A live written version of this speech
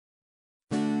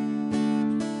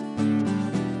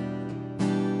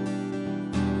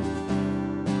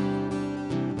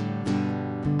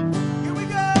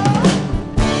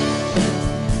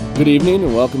Good evening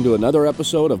and welcome to another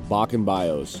episode of Bakken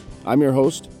Bios. I'm your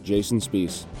host, Jason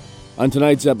Spees. On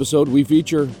tonight's episode, we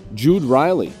feature Jude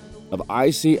Reilly of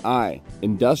ICI,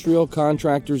 Industrial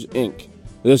Contractors, Inc.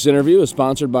 This interview is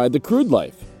sponsored by The Crude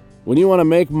Life. When you want to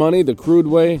make money the crude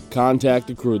way, contact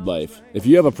The Crude Life. If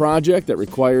you have a project that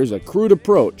requires a crude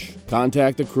approach,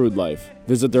 contact The Crude Life.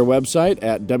 Visit their website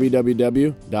at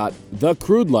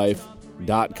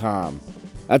www.thecrudelife.com.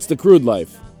 That's The Crude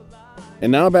Life.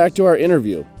 And now back to our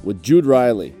interview with Jude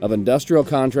Reilly of Industrial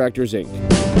Contractors, Inc.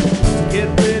 Get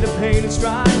rid of pain and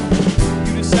strife.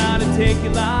 You decide to take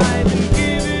your life and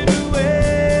give it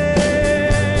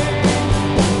away.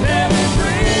 Let me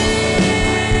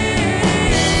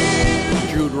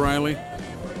breathe. Jude Reilly.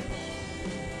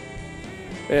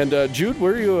 And Jude,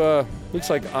 where are you?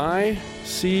 Looks like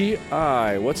ICI.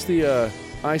 What's the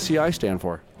ICI stand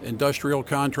for? Industrial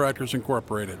Contractors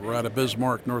Incorporated. We're out of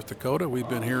Bismarck, North Dakota. We've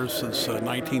been here since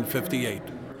 1958.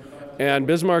 And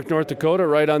Bismarck, North Dakota,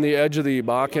 right on the edge of the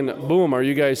Bakken boom. Are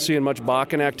you guys seeing much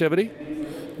Bakken activity?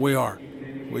 We are.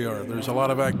 There's a lot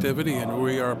of activity, and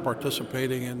we are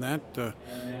participating in that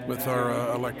with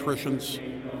our electricians,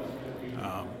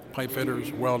 pipe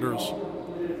fitters, welders.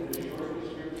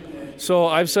 So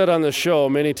I've said on the show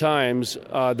many times,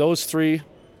 those three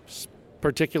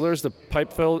particulars, the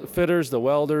pipe fitters, the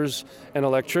welders, and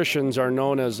electricians are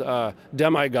known as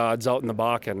demigods out in the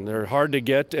Bakken. They're hard to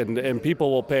get, and people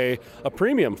will pay a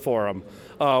premium for them.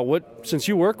 Since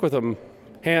you work with them,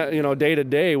 day to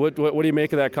day, what do you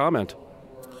make of that comment?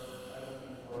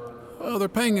 Well, they're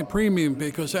paying a premium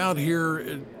because out here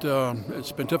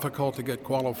it's been difficult to get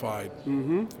qualified,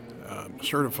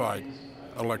 certified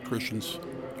electricians,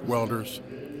 welders,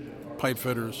 pipe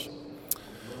fitters.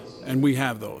 And we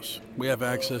have those. We have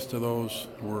access to those.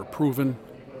 We're proven.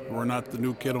 We're not the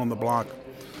new kid on the block.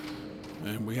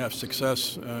 And we have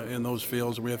success in those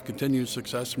fields. We have continued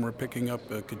success, and we're picking up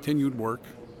continued work,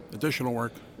 additional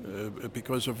work,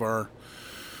 because of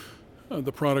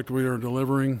the product we are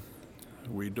delivering.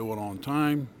 We do it on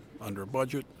time, under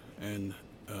budget, and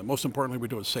most importantly, we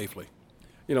do it safely.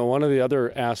 One of the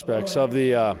other aspects of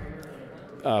the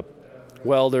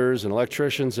welders and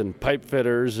electricians and pipe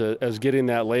fitters as getting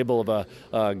that label of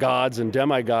gods and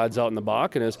demigods out in the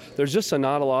Bakken is there's just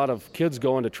not a lot of kids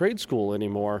going to trade school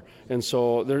anymore, and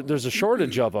so there's a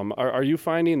shortage of them. Are you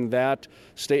finding that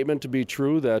statement to be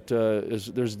true, that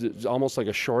there's almost like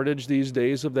a shortage these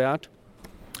days of that?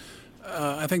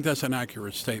 I think that's an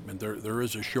accurate statement. There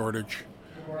is a shortage,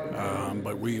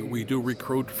 but we do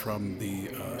recruit from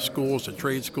the schools, the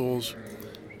trade schools,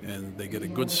 and they get a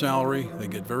good salary. They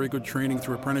get very good training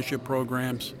through apprenticeship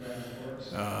programs.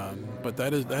 But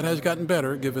that has gotten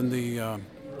better given the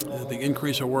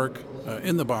increase of work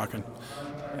in the Bakken.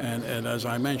 And as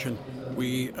I mentioned,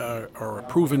 we are a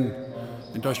proven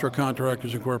Industrial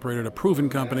Contractors Incorporated, a proven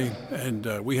company, and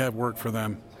we have work for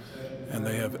them. And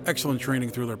they have excellent training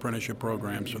through their apprenticeship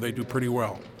program, so they do pretty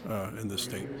well in this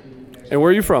state. And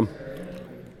where are you from?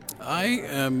 I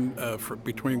am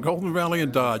between Golden Valley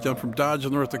and Dodge. I'm from Dodge,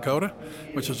 North Dakota,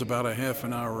 which is about a half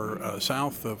an hour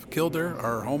south of Kildare.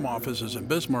 Our home office is in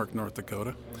Bismarck, North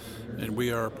Dakota, and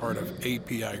we are part of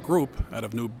API Group out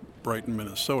of New Brighton,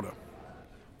 Minnesota.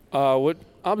 What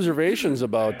observations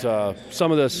about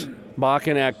some of this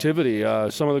Bakken activity,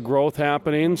 some of the growth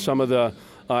happening, some of the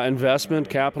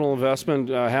capital investment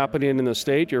happening in the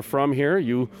state? You're from here.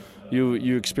 You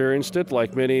experienced it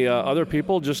like many other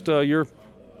people. Just your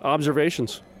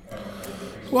observations.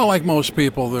 Well, like most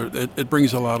people, it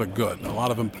brings a lot of good, a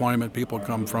lot of employment. People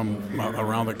come from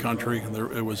around the country.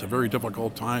 It was a very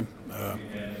difficult time.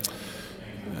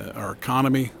 Our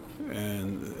economy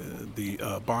and the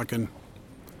Bakken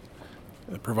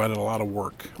provided a lot of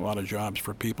work, a lot of jobs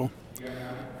for people,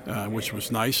 which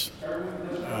was nice.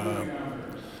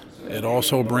 It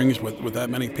also brings, with that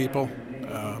many people,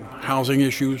 housing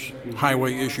issues,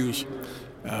 highway issues.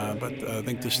 But I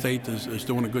think the state is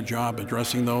doing a good job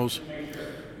addressing those.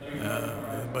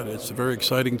 But it's a very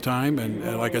exciting time,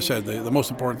 and like I said, the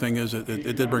most important thing is it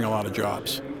did bring a lot of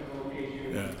jobs.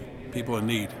 People in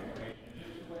need.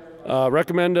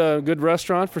 Recommend a good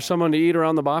restaurant for someone to eat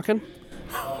around the Bakken?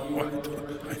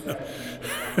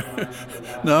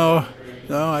 No,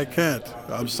 I can't.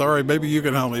 I'm sorry. Maybe you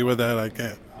can help me with that. I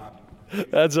can't.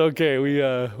 That's okay. We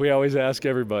always ask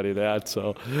everybody that.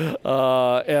 So,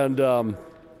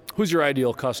 who's your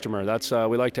ideal customer? That's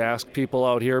we like to ask people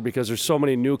out here because there's so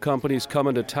many new companies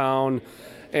coming to town.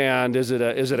 And is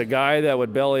it a guy that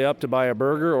would belly up to buy a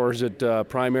burger, or is it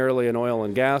primarily an oil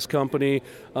and gas company?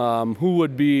 Who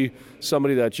would be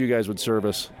somebody that you guys would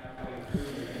service?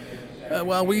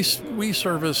 Well, we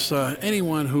service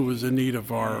anyone who is in need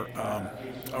of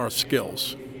our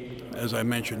skills. as I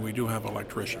mentioned, we do have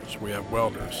electricians. We have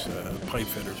welders, pipe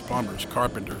fitters, plumbers,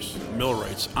 carpenters,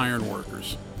 millwrights, iron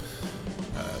workers.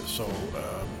 So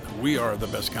we are the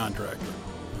best contractor.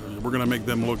 We're going to make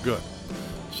them look good.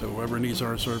 So whoever needs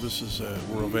our services,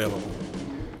 we're available.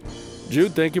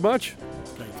 Jude, thank you much.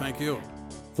 Okay, thank you.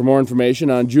 For more information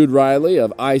on Jude Reilly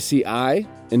of ICI,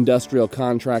 Industrial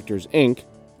Contractors, Inc.,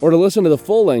 or to listen to the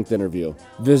full-length interview,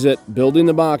 visit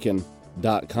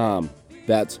buildingthebakken.com.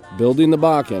 That's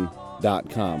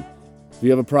buildingthebakken.com. If you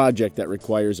have a project that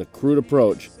requires a crude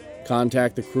approach,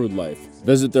 contact The Crude Life.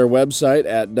 Visit their website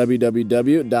at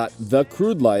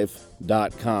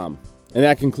www.thecrudelife.com. And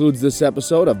that concludes this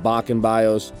episode of Bakken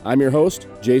Bios. I'm your host,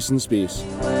 Jason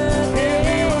Spees.